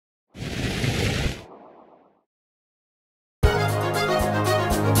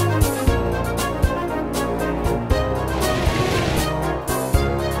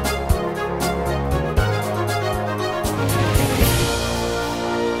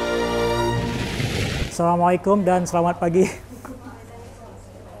Assalamualaikum dan selamat pagi.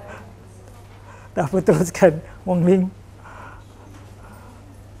 Dah teruskan Wong Ling.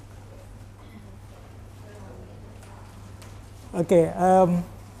 Okay,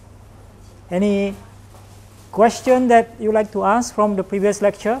 any question that you like to ask from the previous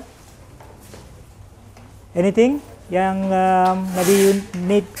lecture? Anything yang maybe you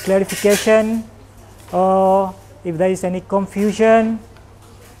need clarification, or if there is any confusion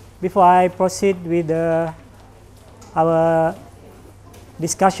before I proceed with our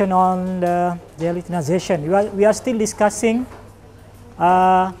discussion on the gelatinization. We are still discussing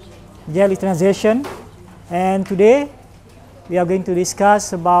gelatinization, and today we are going to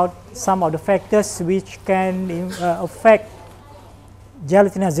discuss about some of the factors which can affect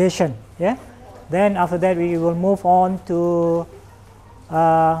gelatinization. Yeah. Then after that we will move on to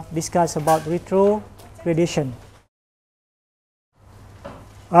discuss about retrogradation.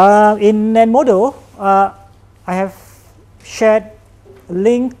 In Enmodo, I have shared a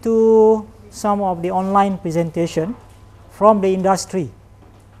link to some of the online presentation from the industry.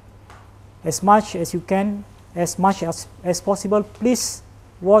 As much as you can, as much as possible, please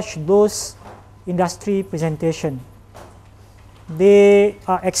watch those industry presentation. They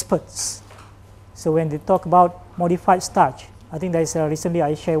are experts. So when they talk about modified starch, I think there is recently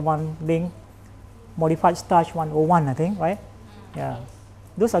I shared one link, modified starch 101, I think, right? Yeah.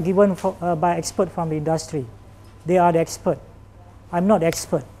 Those are given by experts from the industry. They are the expert. I'm not the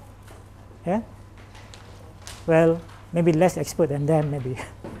expert. Yeah. Well, maybe less expert than them, maybe.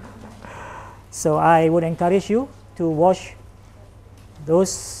 So I would encourage you to watch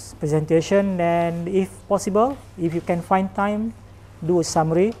those presentations, and if possible, if you can find time, do a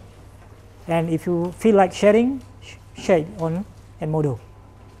summary. And if you feel like sharing, share it on Enmodo.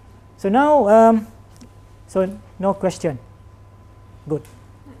 So now, so no question. Good.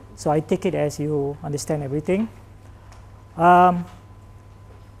 So I take it as you understand everything.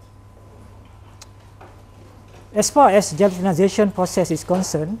 As far as gelatinization process is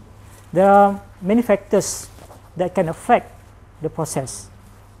concerned, there are many factors that can affect the process.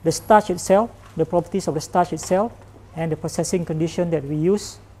 The starch itself, the properties of the starch itself, and the processing condition that we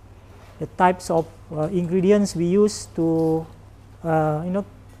use, the types of ingredients we use to,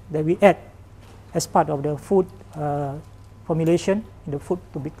 that we add as part of the food formulation in the food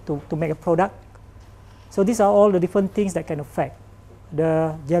to make a product. So these are all the different things that can affect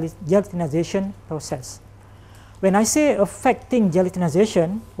the gelatinization process. When I say affecting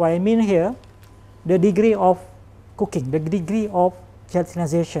gelatinization, what I mean here, the degree of cooking, the degree of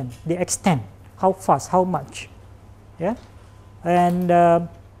gelatinization, the extent, how fast, how much, yeah, and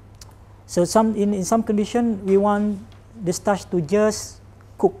so in some condition we want the starch to just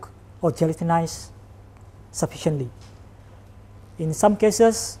cook or gelatinize sufficiently. In some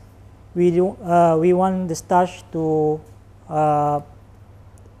cases, we want the starch to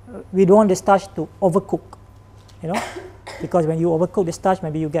we don't want the starch to overcook, because when you overcook the starch,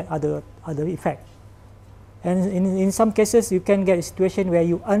 maybe you get other effect. And in some cases, you can get a situation where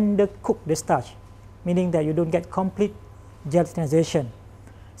you undercook the starch, meaning that you don't get complete gelatinization.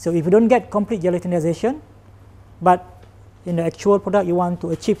 So if you don't get complete gelatinization, but in the actual product you want to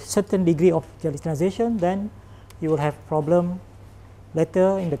achieve certain degree of gelatinization, then you will have problem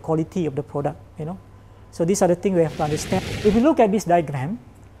later in the quality of the product. So these are the things we have to understand. If you look at this diagram,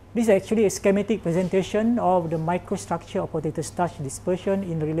 this is actually a schematic presentation of the microstructure of potato starch dispersion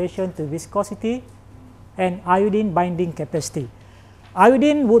in relation to viscosity and iodine binding capacity.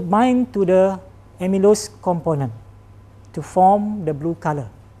 Iodine would bind to the amylose component to form the blue color.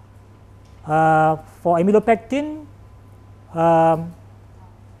 For amylopectin,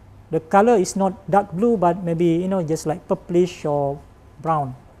 the color is not dark blue, but maybe just like purplish or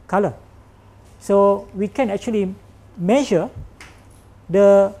brown color. So we can actually measure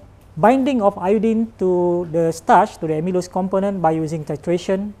the binding of iodine to the starch, to the amylose component, by using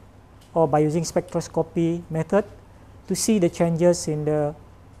titration or by using spectroscopy method to see the changes in the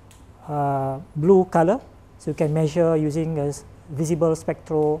blue color. So you can measure using a visible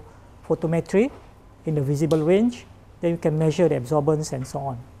spectrophotometry in the visible range. Then you can measure the absorbance and so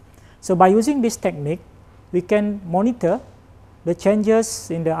on. So by using this technique, we can monitor the changes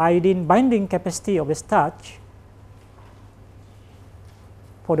in the iodine binding capacity of the starch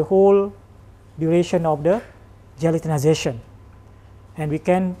for the whole duration of the gelatinization. And we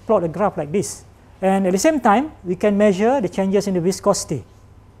can plot a graph like this. And at the same time, we can measure the changes in the viscosity.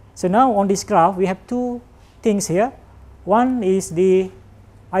 So now on this graph, we have two things here. One is the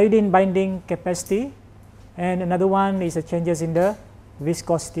iodine binding capacity, and another one is the changes in the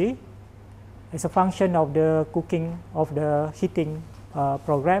viscosity as a function of the cooking of the heating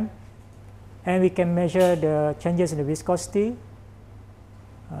program. and we can measure the changes in the viscosity.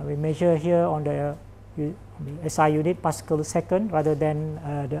 We measure here on the SI unit, Pascal second, rather than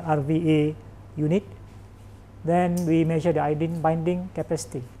the RVA unit. Then we measure the iodine binding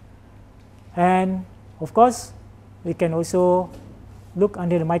capacity. And of course, we can also look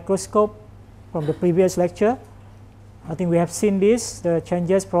under the microscope from the previous lecture. I think we have seen this, the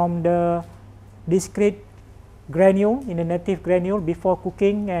changes from the discrete granule in the native granule before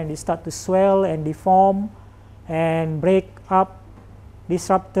cooking, and it start to swell and deform and break up,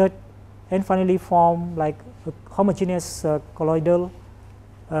 disrupted, and finally form like a homogeneous colloidal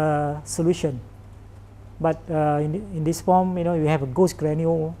solution. But in this form, you have a ghost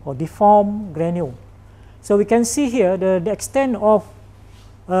granule or deformed granule. So we can see here the extent of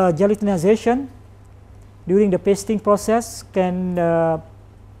gelatinization during the pasting process can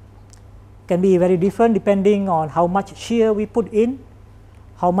be very different depending on how much shear we put in,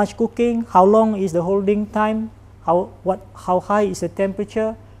 how much cooking, how long is the holding time, how high is the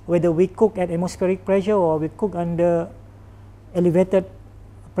temperature, whether we cook at atmospheric pressure or we cook under elevated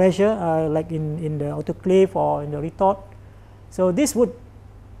pressure like in the autoclave or in the retort. So this would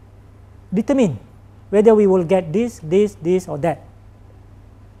determine whether we will get this or that.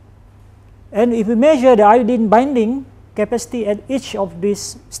 And if we measure the iodine binding capacity at each of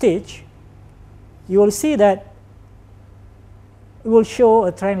this stage, you will see that it will show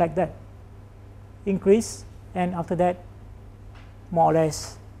a trend like that, increase, and after that more or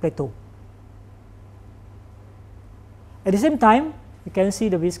less plateau. At the same time, you can see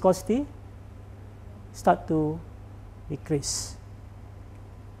the viscosity start to decrease.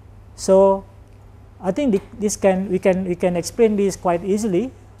 So I think we can explain this quite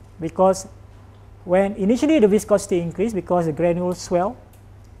easily, because when initially the viscosity increased because the granules swell,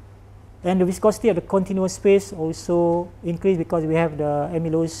 and the viscosity of the continuous phase also increased because we have the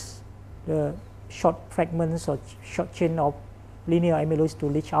amylose, the short fragments or short chain of linear amylose to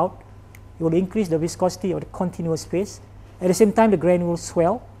leach out. It will increase the viscosity of the continuous phase. At the same time, the granules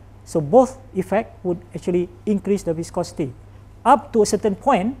swell. So both effects would actually increase the viscosity up to a certain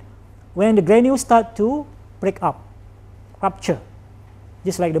point when the granules start to break up, rupture,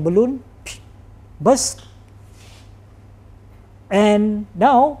 just like the balloon, burst. And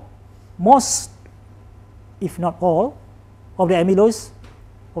now most, if not all, of the amylose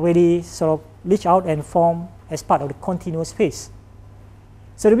already sort of leach out and form as part of the continuous phase.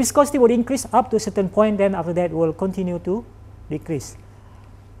 So the viscosity would increase up to a certain point, then after that will continue to decrease.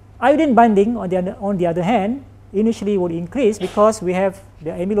 Iodine binding, on the other hand, initially would increase because we have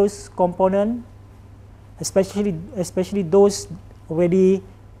the amylose component, especially those already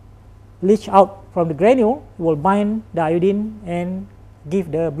leach out from the granule, will bind the iodine and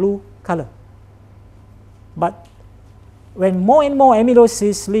give the blue color. But when more and more amylose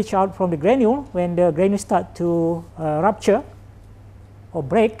is leached out from the granule, when the granules start to rupture or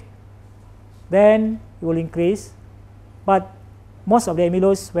break, then it will increase. But most of the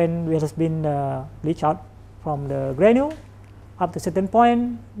amylose, when it has been leached out from the granule, up to a certain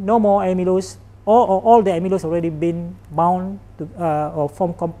point, no more amylose, or all the amylose already been bound to or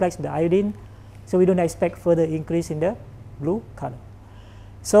form complex with the iodine, so we don't expect further increase in the blue color.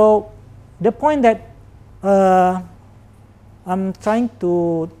 So the point that I'm trying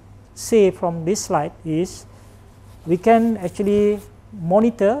to say from this slide is we can actually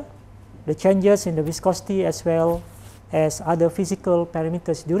monitor the changes in the viscosity as well as other physical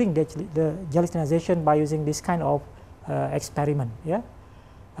parameters during the gelatinization by using this kind of experiment. Yeah.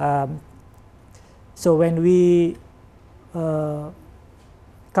 So when we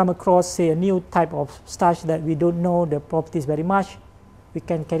come across, say, a new type of starch that we don't know the properties very much, we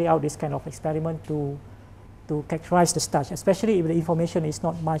can carry out this kind of experiment to characterize the starch, especially if the information is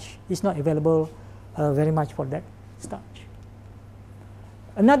not available very much for that starch.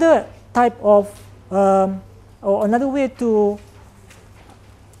 Another type of or another way to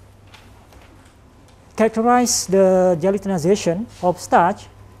characterize the gelatinization of starch,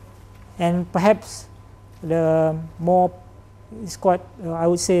 and perhaps the more is quite I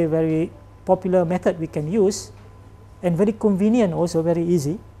would say very popular method we can use, and very convenient, also very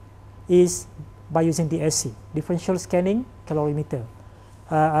easy, is by using DSC, differential scanning calorimeter.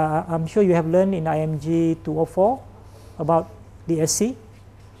 I'm sure you have learned in IMG 204 about DSC.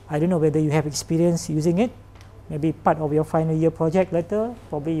 I don't know whether you have experience using it. Maybe part of your final year project later,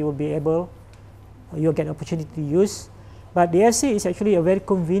 probably you will be able, you'll get opportunity to use. But DSC is actually a very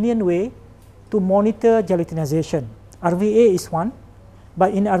convenient way to monitor gelatinization. RVA is one,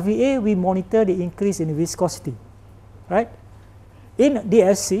 but in RVA we monitor the increase in viscosity, right? In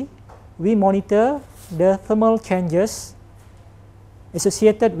DSC, we monitor the thermal changes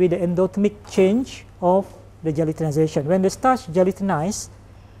associated with the endothermic change of the gelatinization. When the starch gelatinizes,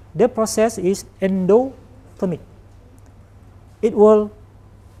 the process is endothermic. It will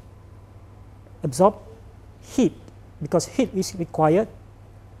absorb heat because heat is required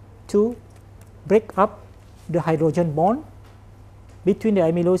to break up the hydrogen bond between the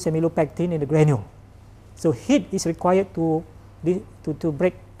amylose amylopectin and the granule. So heat is required to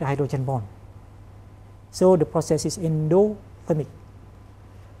break the hydrogen bond. So the process is endothermic.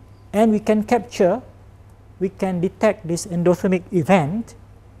 And we can detect this endothermic event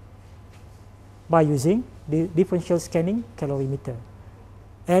by using the differential scanning calorimeter.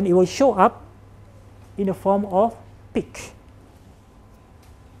 And it will show up in the form of peak.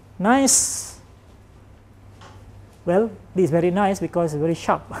 Nice. Well, this is very nice because it's very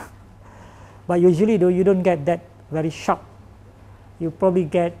sharp. But usually though you don't get that very sharp. You probably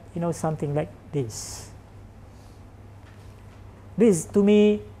get, something like this. This to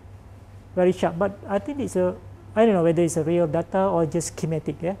me very sharp, but I think it's I don't know whether it's a real data or just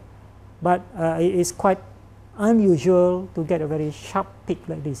schematic, yeah. But it is quite unusual to get a very sharp peak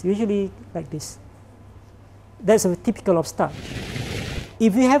like this. Usually like this. That's a typical of starch.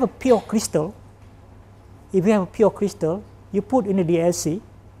 If you have a pure crystal, you put in a DSC.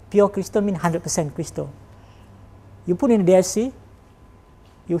 Pure crystal means 100% crystal. You put in a DSC,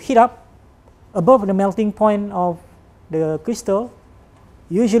 you heat up above the melting point of the crystal.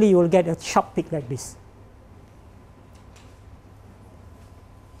 Usually you will get a sharp peak like this.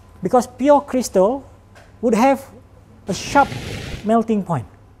 Because pure crystal would have a sharp melting point.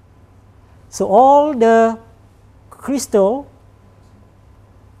 So all the crystal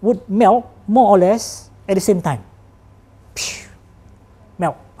would melt more or less at the same time.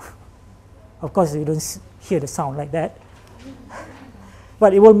 Melt. Of course you don't hear the sound like that.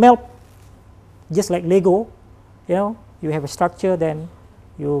 But it will melt just like Lego. You have a structure, then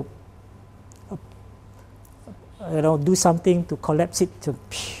you do something to collapse it.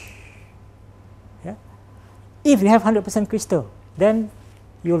 Yeah? If you have 100% crystal, then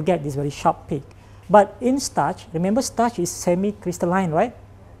you will get this very sharp peak. But in starch, remember starch is semi-crystalline, right?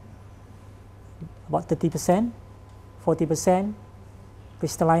 About 30%, 40%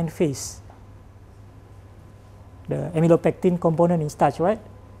 crystalline phase. The amylopectin component in starch, right,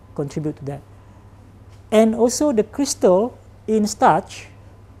 contribute to that. And also the crystal in starch,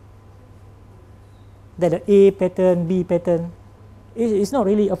 that the A pattern, B pattern, is not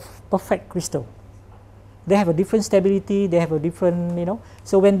really a perfect crystal. They have a different stability, they have a different,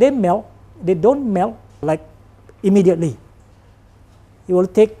 So when they melt, they don't melt like immediately. It will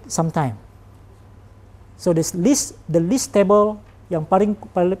take some time. So the least stable, yang paling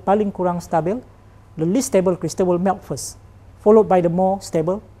kurang stabil, the least stable crystal will melt first, followed by the more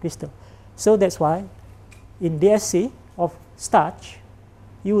stable crystal. So that's why in DSC of starch,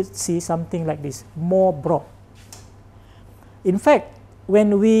 you would see something like this, more broad. In fact,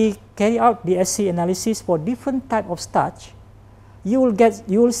 when we carry out DSC analysis for different type of starch, you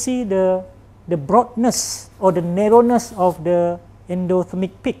will see the broadness or the narrowness of the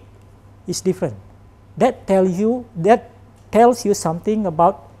endothermic peak is different. That tells you something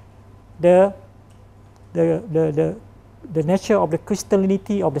about the nature of the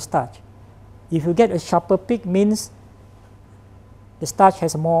crystallinity of the starch. If you get a sharper peak, means the starch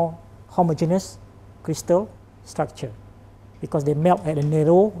has a more homogeneous crystal structure because they melt at a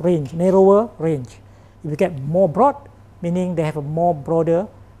narrower range. If you get more broad, meaning they have a more broader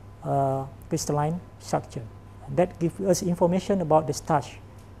crystalline structure. That gives us information about the starch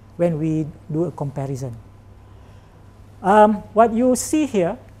when we do a comparison. What you see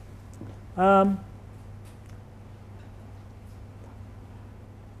here,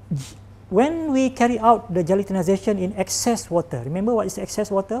 when we carry out the gelatinization in excess water, remember what is excess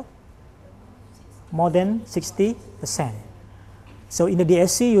water? More than 60%. So in the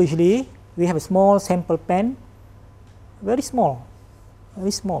DSC, usually we have a small sample pan, very small.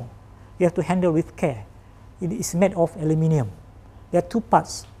 You have to handle with care. It is made of aluminium. There are two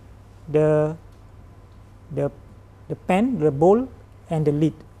parts: the pan, the bowl, and the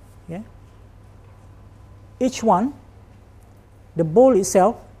lid. Yeah? Each one, the bowl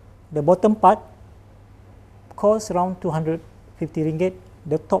itself, the bottom part costs around 250 ringgit,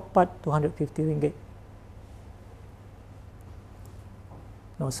 the top part 250 ringgit.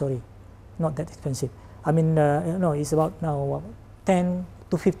 No, sorry, not that expensive. I mean, no, it's about now 10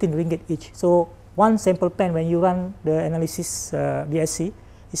 to 15 ringgit each. So one sample pan, when you run the analysis DSC,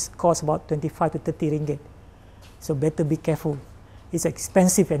 it costs about 25 to 30 ringgit. So better be careful. It's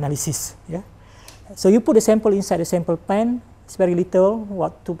expensive analysis. Yeah. So you put the sample inside the sample pan. It's very little,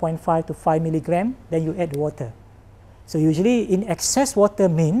 what 2.5 to 5 milligram. Then you add water. So usually in excess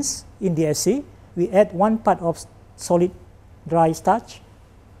water means in DSC, we add 1 part of solid dry starch,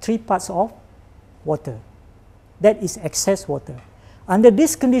 3 parts of water. That is excess water. Under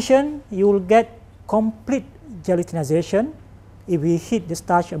this condition, you will get complete gelatinization if we heat the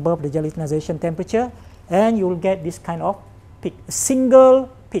starch above the gelatinization temperature, and you will get this kind of peak, a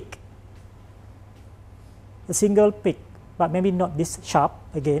single peak. A single peak, but maybe not this sharp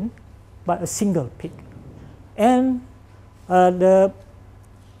again, but a single peak. And the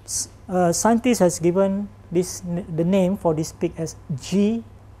scientist has given this the name for this peak as G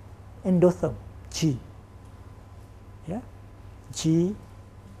endotherm. G. Yeah, G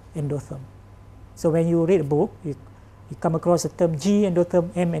endotherm. So when you read a book, you come across the term G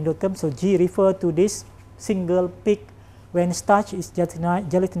endotherm, M endotherm. So G refer to this single peak when starch is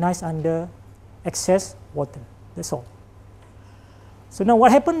gelatinized under excess water. That's all. So now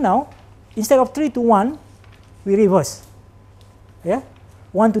what happened now? Instead of 3 to 1, we reverse. Yeah,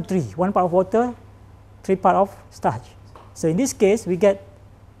 1 to 3, 1 part of water, 3 part of starch. So in this case,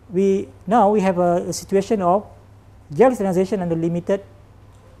 now we have a situation of gelatinization under limited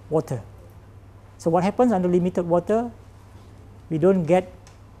water. So what happens under limited water? We will get,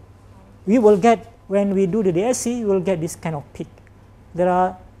 when we do the DSC, we will get this kind of peak. There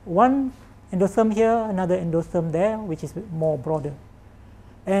are one endotherm here, another endotherm there, which is more broader.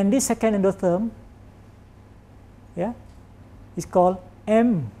 And this second endotherm, yeah, is called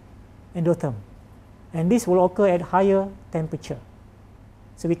M endotherm. And this will occur at higher temperature.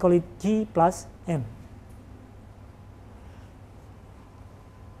 So we call it G plus M.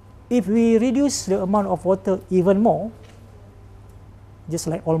 If we reduce the amount of water even more, just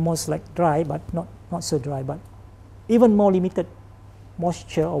like almost like dry, but not so dry, but even more limited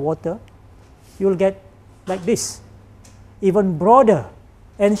moisture or water, you will get like this, even broader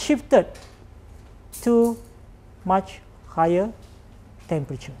and shifted to much higher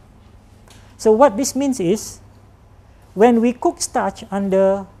temperature. So what this means is, when we cook starch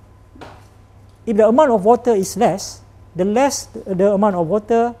under, if the amount of water is less the amount of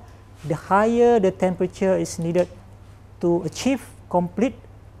water, the higher the temperature is needed to achieve complete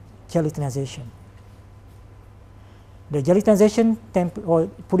gelatinization. The gelatinization or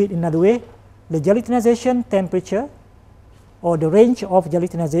put it another way, the gelatinization temperature or the range of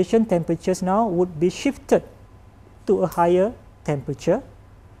gelatinization temperatures now would be shifted to a higher temperature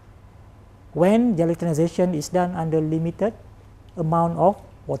when gelatinization is done under limited amount of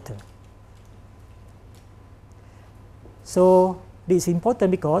water. So this is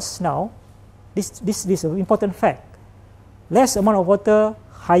important because now this is an important fact. Less amount of water,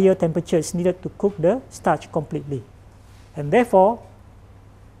 higher temperature is needed to cook the starch completely. And therefore,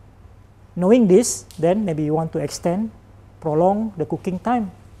 knowing this, then maybe you want to prolong the cooking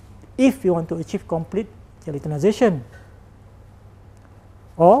time if you want to achieve complete gelatinization.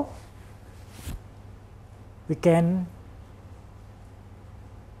 Or we can,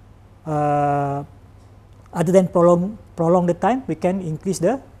 other than prolong the time, we can increase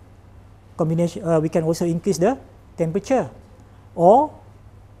the combination. We can also increase the temperature, or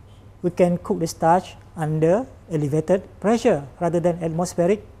we can cook the starch under elevated pressure rather than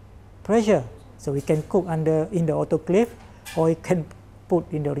atmospheric pressure. So we can cook in the autoclave, or you can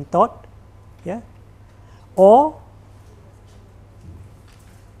put in the retort, yeah. Or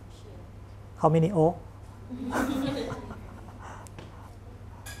how many or?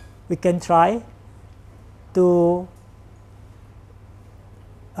 We can try to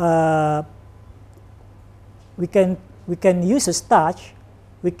we can use a starch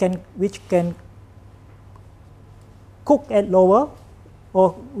which can cook at lower,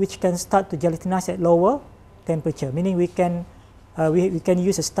 or which can start to gelatinize at lower temperature, meaning we can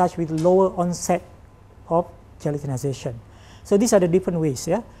use a starch with lower onset of gelatinization. So these are the different ways.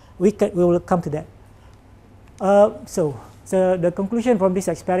 Yeah, we will come to that. So the conclusion from this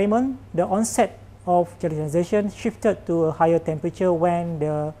experiment, the onset of gelatinization shifted to a higher temperature when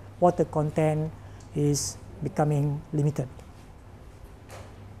the water content is becoming limited.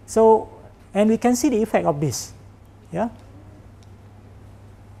 So, and we can see the effect of this. Yeah,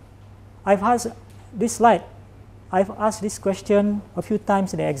 I've asked this slide. I've asked this question a few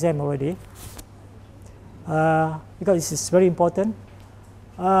times in the exam already, because this is very important.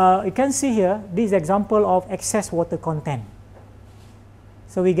 You can see here this example of excess water content.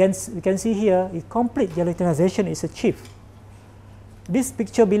 So we can see here if complete gelatinization is achieved. This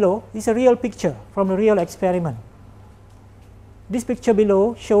picture below is a real picture from a real experiment. This picture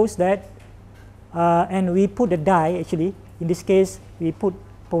below shows that, and we put the dye, actually, in this case we put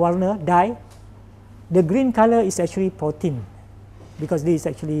pewarna dye. The green color is actually protein, because this is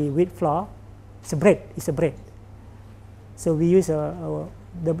actually wheat flour. It's a bread. So we use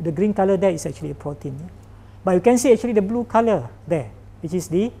the green color there is actually a protein. Yeah? But you can see actually the blue color there, which is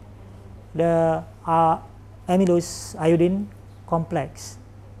the amylose iodine complex.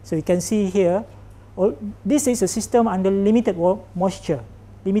 So you can see here, this is a system under limited moisture,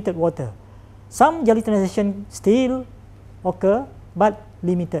 limited water. Some gelatinization still occur, but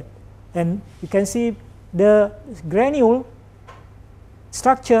limited. And you can see the granule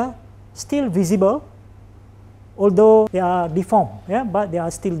structure still visible, although they are deformed, yeah, but they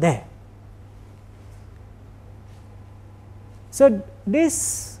are still there. So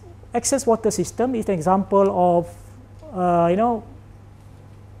this excess water system is an example of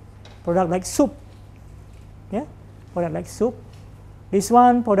product like soup, yeah, product like soup. This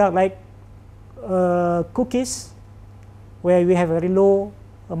one product like cookies, where we have a very low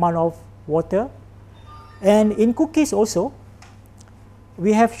amount of water, and in cookies also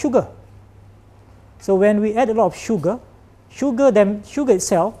we have sugar. So when we add a lot of sugar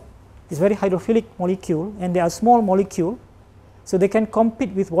itself is very hydrophilic molecule, and they are small molecule, so they can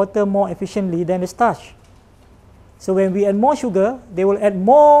compete with water more efficiently than the starch. So when we add more sugar, they will add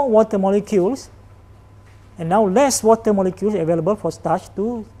more water molecules, and now less water molecules available for starch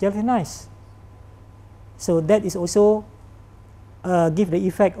to gelatinize. So that is also give the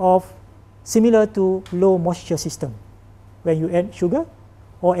effect of similar to low moisture system. When you add sugar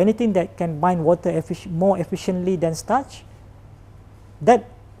or anything that can bind water more efficiently than starch, that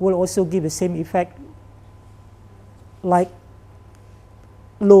will also give the same effect like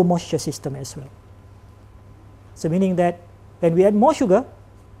low moisture system as well. So meaning that when we add more sugar,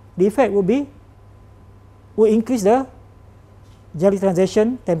 the effect will increase the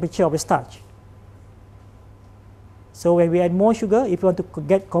gelatinization temperature of the starch. So when we add more sugar, if you want to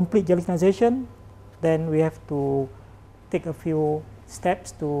get complete gelatinization, then we have to take a few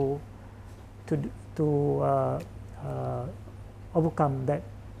steps to overcome that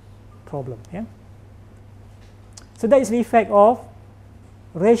problem. Yeah? So that is the effect of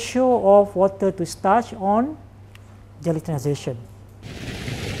ratio of water to starch on gelatinization.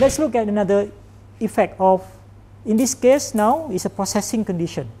 Let's look at another effect of, in this case now, is a processing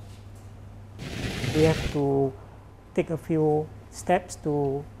condition. We have to take a few steps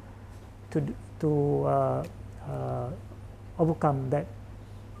to overcome that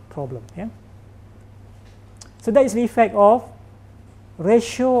problem. Yeah? So that is the effect of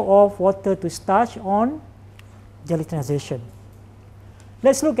ratio of water to starch on gelatinization.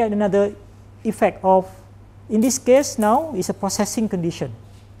 Let's look at another effect of, in this case now, is a processing condition.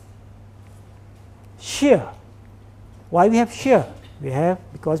 Shear. Why we have shear? We have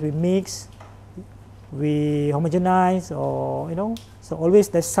because we mix, we homogenize, or so always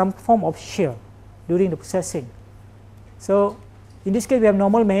there's some form of shear during the processing. So in this case we have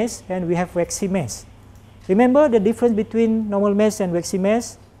normal maize and we have waxy maize. Remember the difference between normal maize and waxy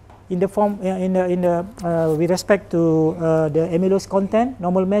maize in the form with respect to the amylose content.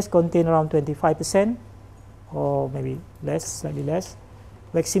 Normal maize contain around 25% or maybe less, slightly less.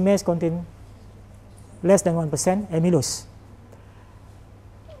 Waxy maize contain less than 1% amylose.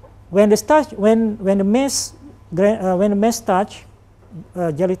 When the starch, when the maize starch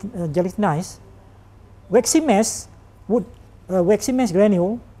gelatinized, waxy maize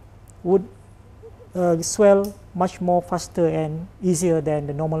granule would swell much more faster and easier than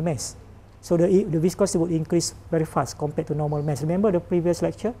the normal maize. So the viscosity would increase very fast compared to normal maize. Remember the previous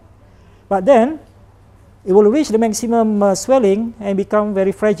lecture? But then it will reach the maximum swelling and become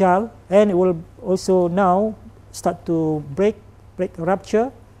very fragile, and it will also now start to break,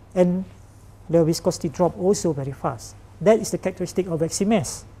 rupture, and the viscosity drop also very fast. That is the characteristic of waxy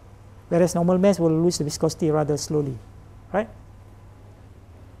maize, whereas normal maize will lose the viscosity rather slowly, right?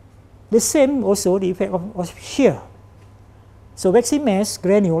 The same also the effect of shear. So waxy maize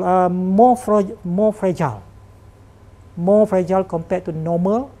granule are more fragile compared to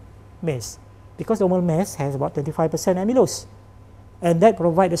normal maize, because normal maize has about 25% amylose, and that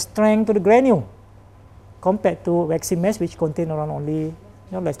provides the strength to the granule compared to waxy maize, which contain around only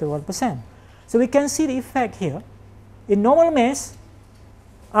less than 1%. So we can see the effect here. In normal maize,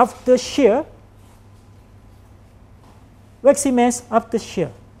 after shear, waxy maize after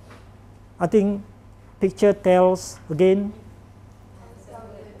shear. I think picture tells again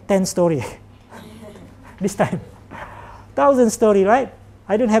 10 story. This time 1,000 story, right?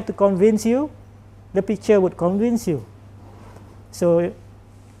 I don't have to convince you, the picture would convince you. So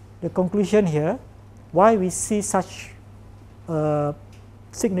the conclusion here, why we see such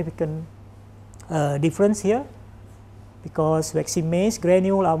significant difference here, because waxy maize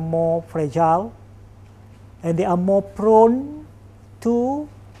granule are more fragile and they are more prone to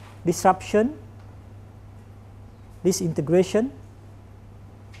disruption this integration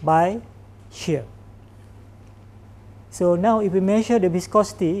by shear. So now if we measure the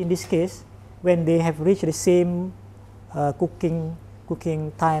viscosity in this case, when they have reached the same cooking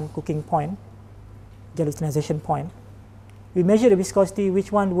point, gelatinization point, we measure the viscosity.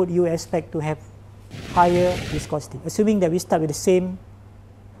 Which one would you expect to have higher viscosity, assuming that we start with the same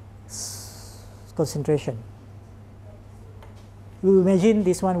concentration? We imagine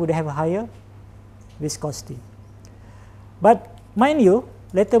this one would have a higher viscosity. But mind you,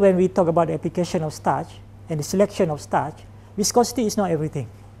 later when we talk about the application of starch and the selection of starch, viscosity is not everything.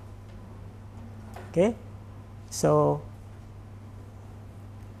 Okay, so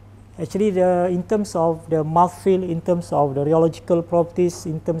actually in terms of the mouthfeel, in terms of the rheological properties,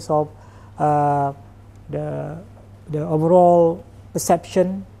 in terms of the overall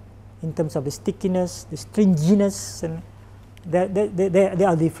perception, in terms of the stickiness, the stringiness, and they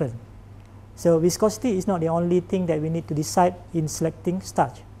are different. So viscosity is not the only thing that we need to decide in selecting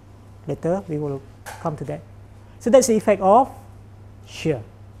starch. Later we will come to that. So that's the effect of shear.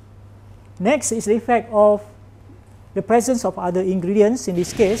 Next is the effect of the presence of other ingredients, in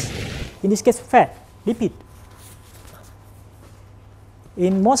this case fat, lipid.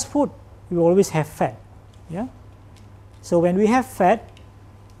 In most food we always have fat. Yeah? So when we have fat,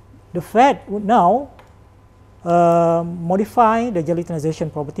 the fat would now modify the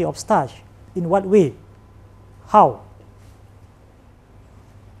gelatinization property of starch. In what way? How?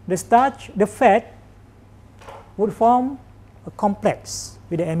 The fat would form a complex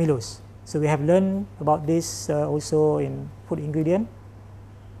with the amylose. So we have learned about this also in food ingredient.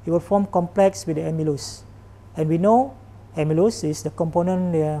 It will form complex with the amylose. And we know amylose is the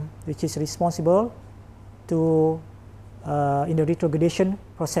component which is responsible to in the retrogradation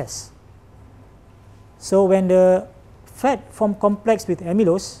process. So when the fat form complex with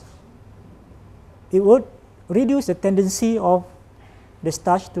amylose, it would reduce the tendency of the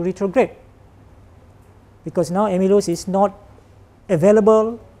starch to retrograde, because now amylose is not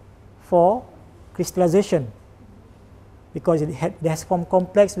available for crystallization because it has formed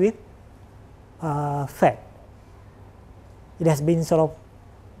complex with fat. It has been sort of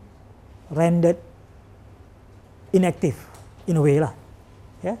rendered inactive in a way,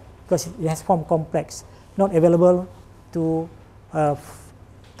 yeah? Because it has formed complex, not available to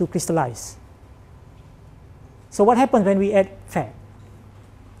crystallize. So what happens when we add fat?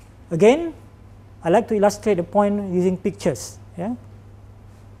 Again, I like to illustrate the point using pictures. Yeah?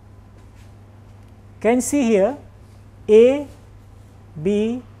 Can see here A,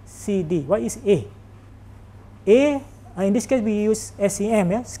 B, C, D. What is A? A, in this case we use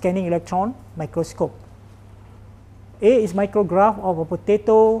SEM, yeah? Scanning electron microscope. A is micrograph of a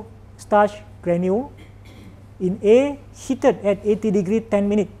potato starch granule. In A, heated at 80 degrees 10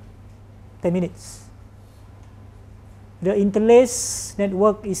 minutes. The interlace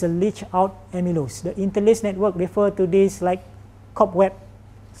network is a leach out amylose. The interlace network refers to this like cobweb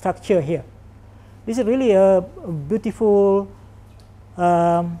structure here. This is really a beautiful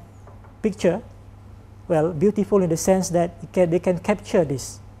picture. Well, beautiful in the sense that they can capture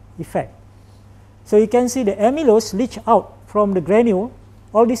this effect. So you can see the amylose leach out from the granule.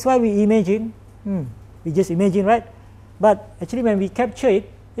 All this while we imagine, we just imagine, right? But actually when we capture it,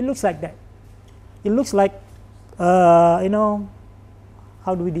 it looks like that. It looks like, you know,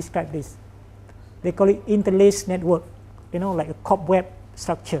 how do we describe this? They call it interlace network, you know, like a cobweb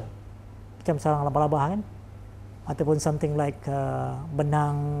structure. Macam sarang laba-laba kan? Ataupun something like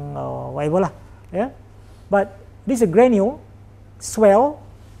benang or whatever lah. Yeah? But this is a granule, swell,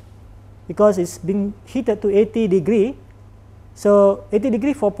 because it's being heated to 80 degree. So 80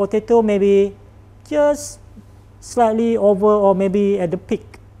 degree for potato maybe just slightly over or maybe at the peak,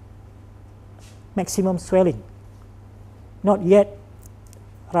 maximum swelling, not yet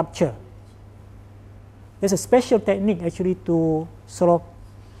rupture. There's a special technique actually to sort of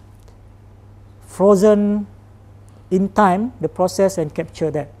frozen in time the process and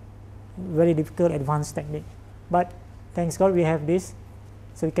capture that. Very difficult advanced technique, but thanks God we have this,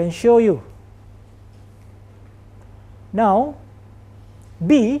 so we can show you. Now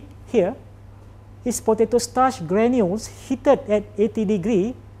B here is potato starch granules heated at 80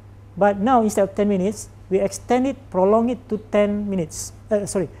 degree, but now instead of 10 minutes we extend it, prolong it to 10 minutes,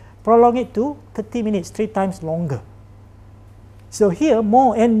 prolong it to 30 minutes, 3 times longer. So here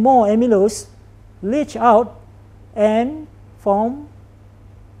more and more amylose leach out and form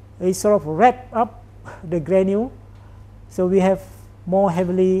a sort of wrap up the granule, so we have more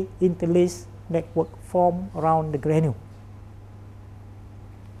heavily interlaced network form around the granule.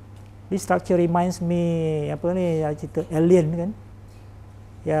 This structure reminds me apa ni cerita alien kan,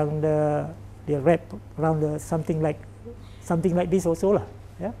 yang they are wrapped around something like this also lah.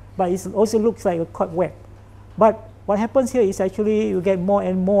 Yeah? But it also looks like a cobweb. But what happens here is actually you get more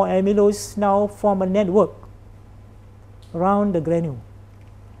and more amylose now form a network around the granule.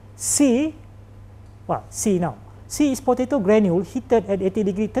 C now. C is potato granule heated at 80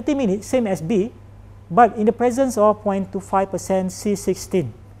 degrees 30 minutes, same as B, but in the presence of 0.25%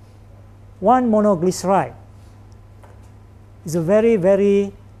 C16. 1 monoglyceride is a very,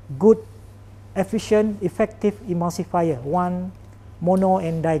 very good, efficient, effective emulsifier, 1 mono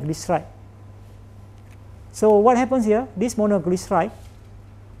and diglyceride. So what happens here? This monoglyceride,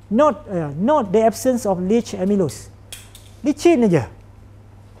 not the absence of leach amylose. Licin aja.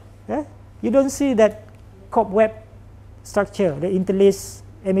 Yeah? You don't see that cobweb structure, the interlaced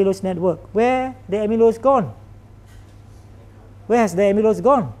amylose network. Where the amylose gone? Where has the amylose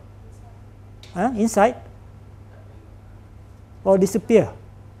gone? Inside? Or disappear?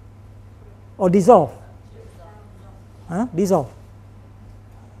 Or dissolve? Dissolve.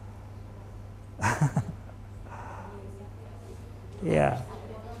 Yeah.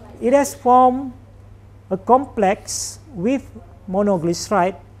 It has formed a complex with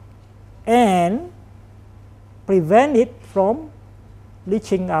monoglyceride and prevent it from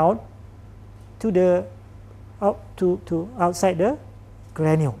leaching out to outside the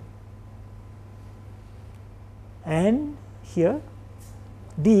granule. And here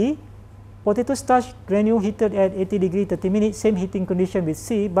D, potato starch granule heated at 80 degrees 30 minutes, same heating condition with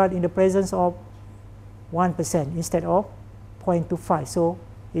C, but in the presence of 1% instead of 0.25, so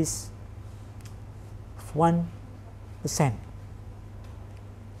it's 1%.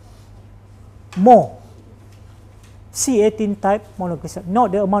 More C18 type monoglyceride,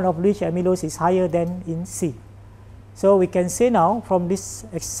 not the amount of leach amylose is higher than in C. So we can say now from this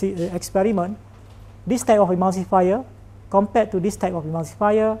experiment, this type of emulsifier compared to this type of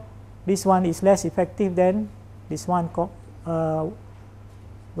emulsifier, this one is less effective than this one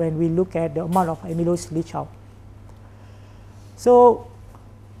when we look at the amount of amylose leach out. So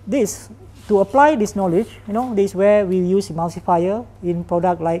this, to apply this knowledge, this is where we use emulsifier in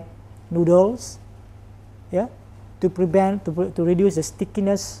product like noodles, yeah, to reduce the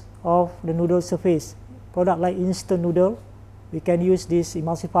stickiness of the noodle surface. Product like instant noodle, we can use this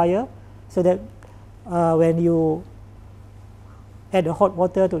emulsifier so that when you add the hot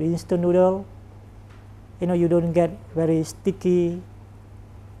water to the instant noodle, you don't get very sticky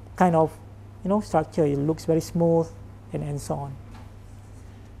kind of structure. It looks very smooth and so on.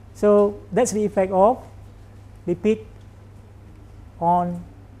 So that's the effect of lipid on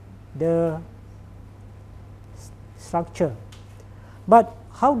the structure. But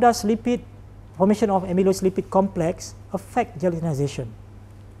how does formation of amylose-lipid complex affect gelatinization?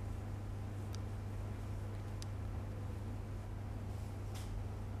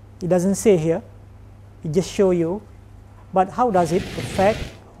 It doesn't say here, it just show you, but how does it affect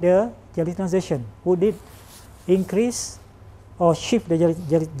the gelatinization? Would it increase or shift the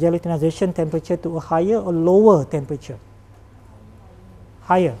gelatinization temperature to a higher or lower temperature?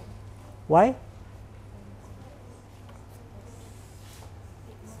 Higher. Why?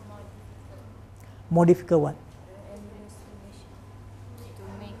 More difficult what?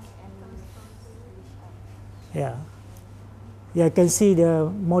 Yeah. Yeah, you can see the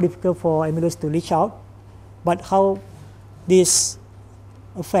more difficult for amylose to leach out, but how this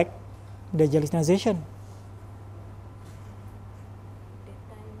affect the gelatinization?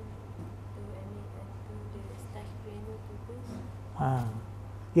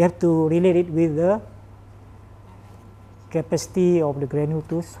 You have to relate it with the capacity of the granule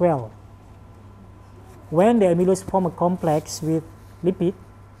to swell. When the amylose form a complex with lipid,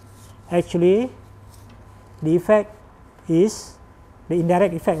 actually the effect is, the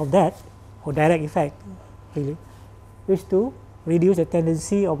indirect effect of that, or direct effect really, is to reduce the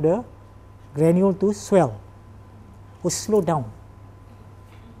tendency of the granule to swell or slow down.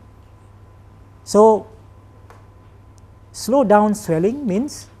 So slow down swelling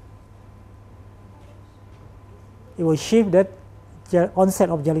means it will shift that onset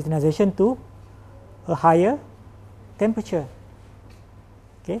of gelatinization to a higher temperature.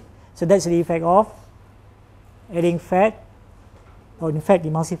 Okay, so that's the effect of adding fat, or in fact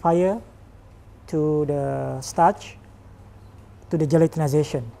emulsifier, to the starch, to the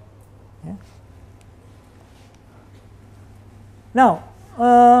gelatinization. Yeah. Now,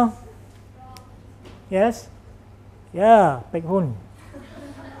 yes, yeah, Pek Hun,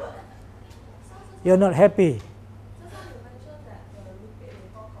 you're not happy.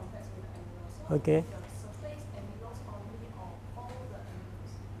 Okay.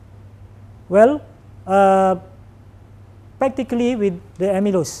 Well, practically with the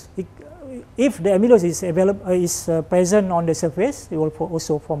amylose, if the amylose is present on the surface, it will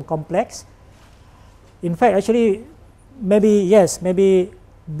also form complex. In fact, actually, maybe yes, maybe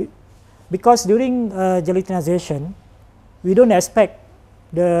because during gelatinization, we don't expect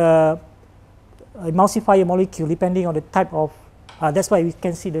the emulsifier molecule depending on the type of. That's why we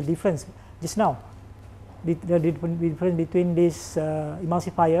can see the difference just now. The difference between this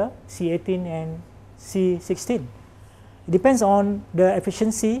emulsifier C18 and C16. It depends on the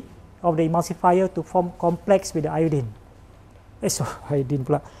efficiency of the emulsifier to form complex with the iodine. So iodine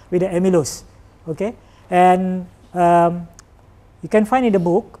with the amylose. Okay, and you can find in the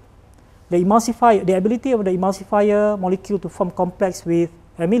book the ability of the emulsifier molecule to form complex with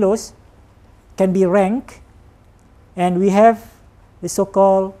amylose can be ranked, and we have the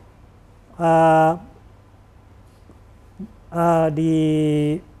so-called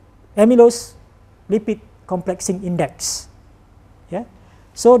the amylose-lipid complexing index. Yeah.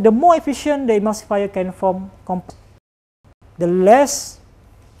 So the more efficient the emulsifier can form, the less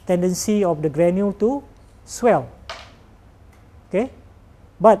tendency of the granule to swell. Okay.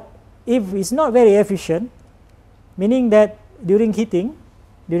 But if it's not very efficient, meaning that during heating,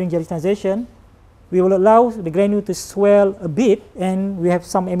 during gelatinization, we will allow the granule to swell a bit, and we have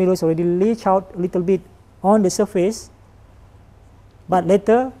some amylose already leach out a little bit on the surface. But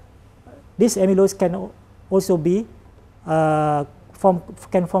later, this amylose can also be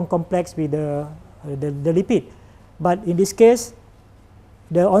form complex with the lipid. But in this case,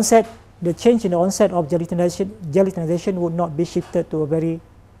 the change in the onset of gelatinization would not be shifted to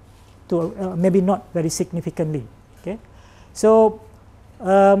maybe not very significantly. Okay, so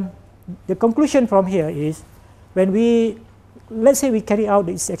the conclusion from here is, when let's say we carry out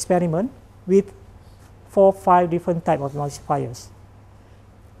this experiment with 4 or 5 different types of emulsifiers.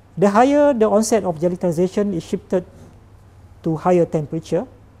 The higher the onset of gelatinization is shifted to higher temperature,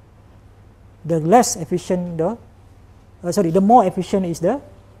 the less efficient the more efficient is the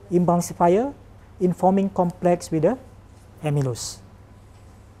emulsifier in forming complex with the amylose.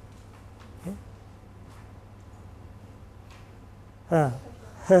 Okay.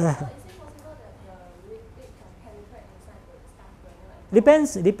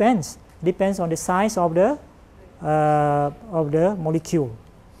 Depends on the size of the molecule.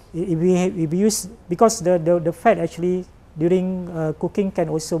 If we use, because the fat actually during cooking can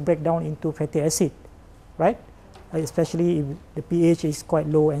also break down into fatty acid, right? Especially if the pH is quite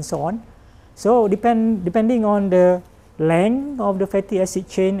low and so on. So depending on the length of the fatty acid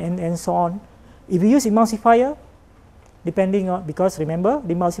chain and so on, if you use emulsifier, depending on, because remember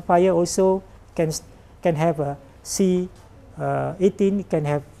the emulsifier also can have a C18, can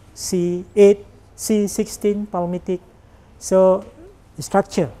have C8, C16 palmitic. So the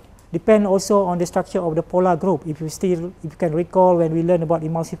structure depend also on the structure of the polar group. If you can recall, when we learned about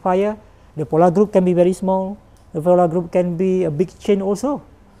emulsifier, the polar group can be very small. The polar group can be a big chain also.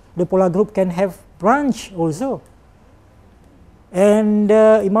 The polar group can have branch also. And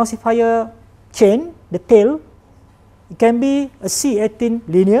the emulsifier chain, the tail, it can be a C18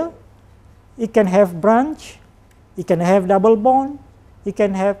 linear. It can have branch. It can have double bond. It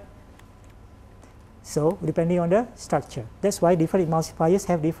can have, so depending on the structure. That's why different emulsifiers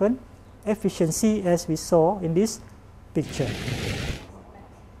have different efficiency, as we saw in this picture.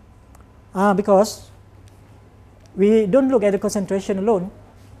 Because we don't look at the concentration alone.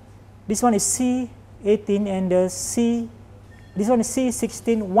 This one is C18 and this one is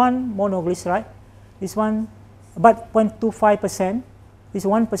C16, 1 monoglyceride. This one, about 0.25%. This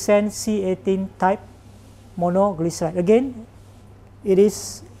 1% C18 type monoglyceride. Again, it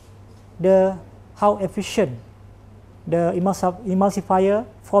is how efficient the emulsifier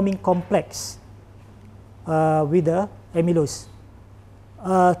forming complex with the amylose.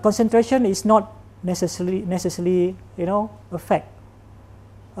 Concentration is not necessarily a fact.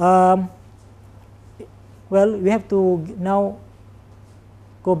 Well, we have to now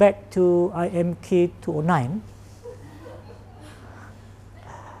go back to IMK421.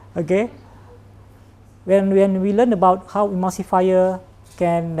 Okay, when we learn about how emulsifier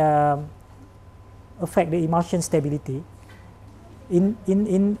can affect the emulsion stability, in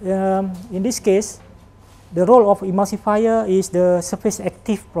this case, the role of emulsifier is the surface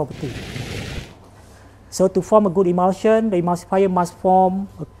active property. So to form a good emulsion, the emulsifier must form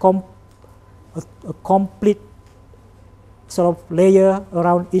a complete sort of layer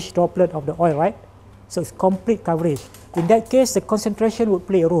around each droplet of the oil, right? So it's complete coverage. In that case, the concentration would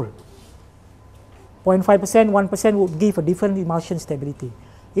play a role. 0.5%, 1% would give a different emulsion stability.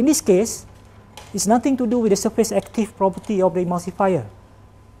 In this case, it's nothing to do with the surface active property of the emulsifier.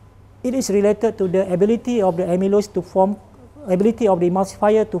 It is related to the ability of the amylose to form ability of the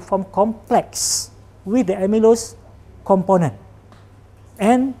emulsifier to form complex with the amylose component.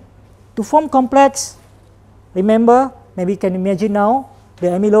 And to form complex, remember, maybe you can imagine now, the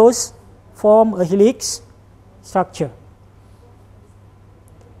amylose form a helix structure.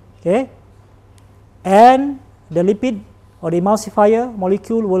 Okay, and the lipid or the emulsifier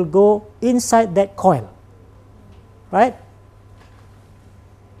molecule will go inside that coil, right?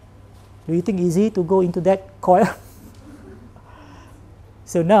 Do you think easy to go into that coil?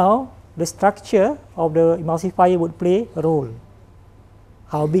 So now the structure of the emulsifier would play a role.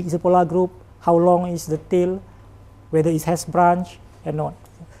 How big is the polar group? How long is the tail? Whether it has branch and not.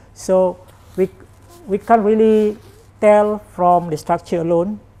 So we can't really tell from the structure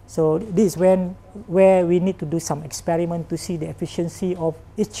alone. So this is where we need to do some experiment to see the efficiency of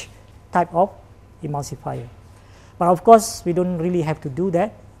each type of emulsifier. But of course, we don't really have to do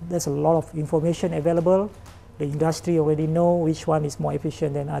that. There's a lot of information available. The industry already know which one is more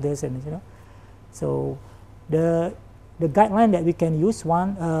efficient than others, and so the guideline that we can use,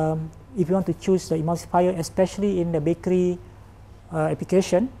 one, if you want to choose the emulsifier, especially in the bakery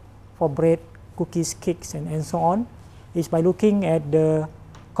application for bread, cookies, cakes, and so on, is by looking at the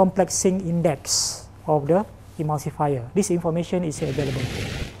complex sink index of the emulsifier. This information is available.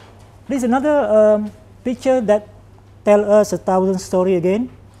 This is another picture that tells us a thousand story again.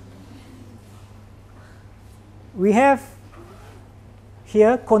 We have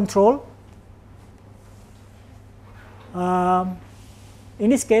here control. In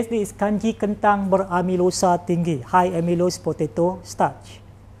this case, this is kanji kentang beramilosa tinggi, high amylose potato starch.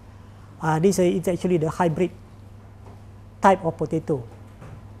 This is actually the hybrid type of potato.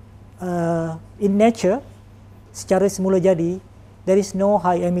 In nature, secara semula jadi, there is no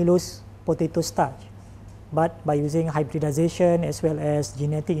high amylose potato starch. But by using hybridization as well as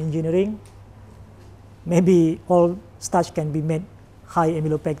genetic engineering, maybe all starch can be made high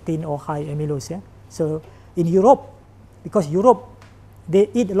amylopectin or high amylose. Yeah? So in Europe, because Europe, they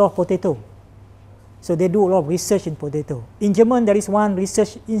eat a lot of potato. So they do a lot of research in potato. In Germany, there is one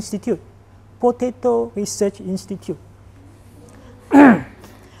research institute, Potato Research Institute.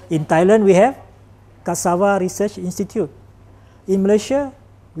 In Thailand, we have Cassava Research Institute. In Malaysia,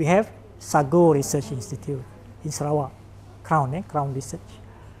 we have Sago Research Institute. In Sarawak, Crown Research.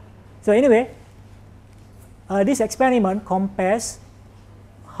 So anyway, this experiment compares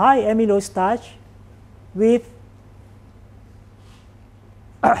high amylose starch with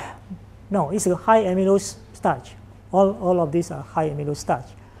no, it's a high amylose starch. All of these are high amylose starch.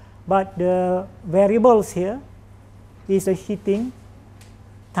 But the variables here is the heating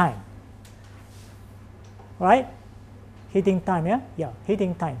time. Right? Heating time, yeah? Yeah,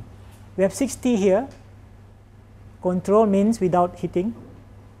 heating time. We have 60 here. Control means without heating.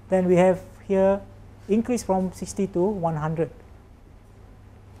 Then we have here increase from 60 to 100.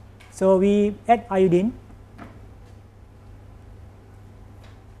 So we add iodine.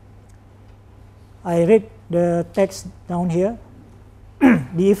 I read the text down here.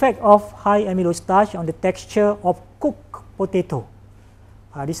 The effect of high amylose starch on the texture of cooked potato.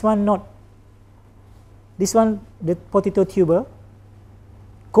 This one, the potato tuber,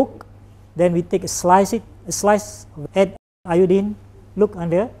 cook. Then we take a slice, add iodine, look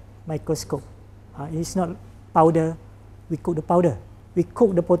under microscope. It's not powder, we cook the powder. We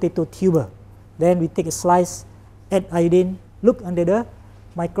cook the potato tuber. Then we take a slice, add iodine, look under the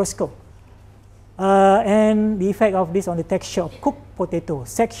microscope. And the effect of this on the texture of cooked potato.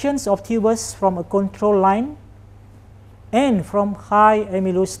 Sections of tubers from a control line and from high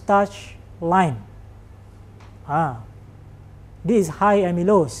amylose starch line. This is high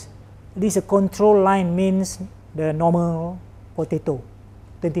amylose. This is a control line, means the normal potato,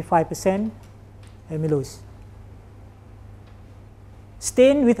 25% amylose.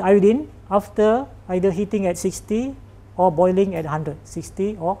 Stain with iodine after either heating at 60 or boiling at 100,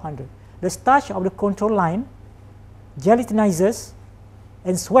 60 or 100. The starch of the control line gelatinizes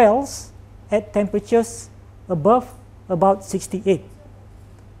and swells at temperatures above about 68.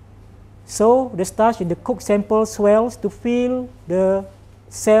 So the starch in the cooked sample swells to fill the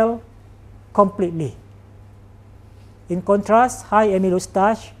cell completely. In contrast, high amylose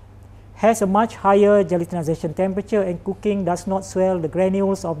starch has a much higher gelatinization temperature, and cooking does not swell the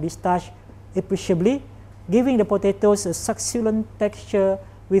granules of the starch appreciably, giving the potatoes a succulent texture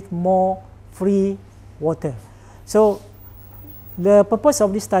with more free water. So the purpose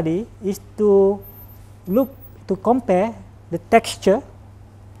of this study is to compare the texture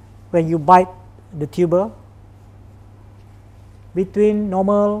when you bite the tuber between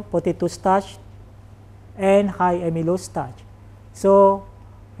normal potato starch and high amylose starch. So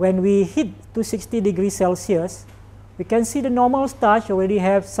when we heat to 60 degrees Celsius, we can see the normal starch already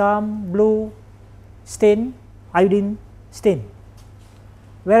have some blue stain, iodine stain,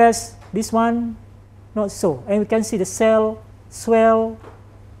 whereas this one not so. And we can see the cell swell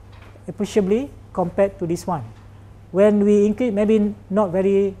appreciably compared to this one. When we increase, maybe not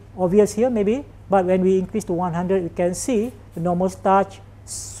very obvious here maybe, but when we increase to 100, we can see the normal starch,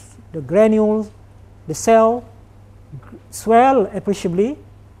 the granules, the cell swell appreciably,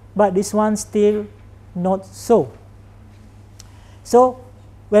 but this one still not so. So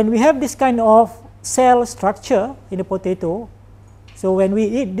when we have this kind of cell structure in the potato, so when we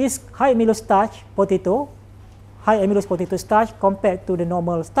eat this high amylose starch potato, high amylose potato starch compared to the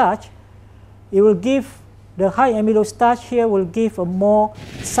normal starch, it will give, the high amylose starch here will give a more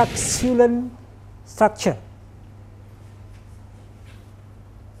succulent structure.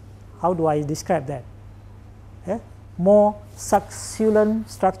 How do I describe that? Yeah? More succulent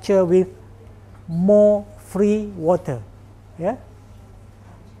structure with more free water. Yeah?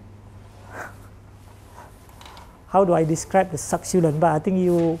 How do I describe the succulent? But I think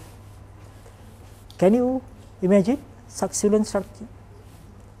you, can you imagine succulent structure?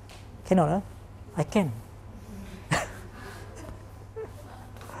 Cannot, huh? I can.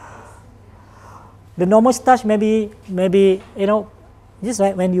 The normal starch maybe you know, just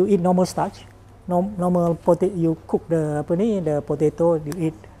like when you eat normal starch, normal potato, you cook the potato, you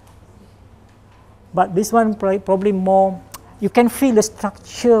eat. But this one probably more, you can feel the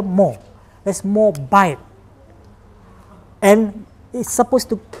structure more. There's more bite, and it's supposed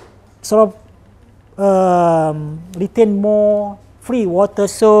to sort of retain more free water.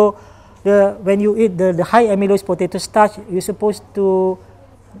 So when you eat the high amylose potato starch, you're supposed to,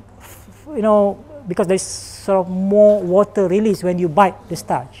 you know, because there's sort of more water release when you bite the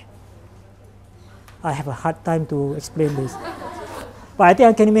starch. I have a hard time to explain this, but I think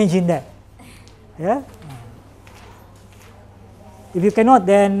I can imagine that. Yeah. If you cannot,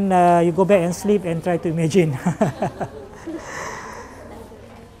 then you go back and sleep and try to imagine.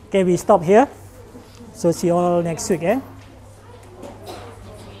 Okay, we stop here. So see you all next week.